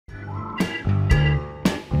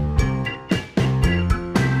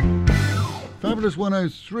Fabulous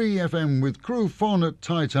 103 FM with Kru Fon at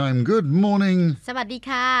TIME. Good morning. สวัสดี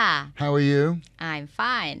ค่ะ How are you? I'm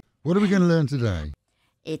fine. What are we going to learn today?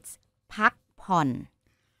 It's พักผ่อน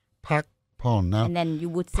Pak pon. Now, and then you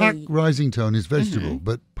would pak say rising tone is vegetable,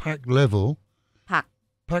 but pak level, พัก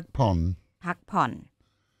pak pon, พักผ่อน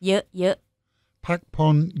เยอะ pak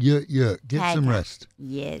pon yurt yurt. Get Okay, some okay. rest.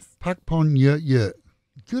 yes Pak pon yurt yurt.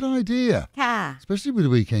 Good idea. ค่ะ Especially with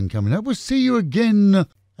the weekend coming up. We'll see you again.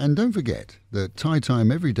 And don't forget that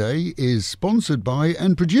Time Every Day is sponsored by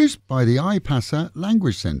and produced by the Pattaya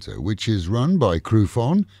Language Centre, which is run by Kru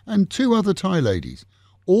Fon and two other Thai ladies,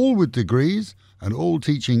 all with degrees and all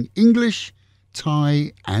teaching English,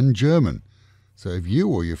 Thai and German. So if you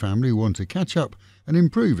or your family want to catch up and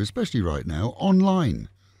improve, especially right now, online,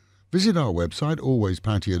 visit our website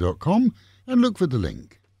alwayspattaya.com and look for the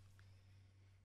link.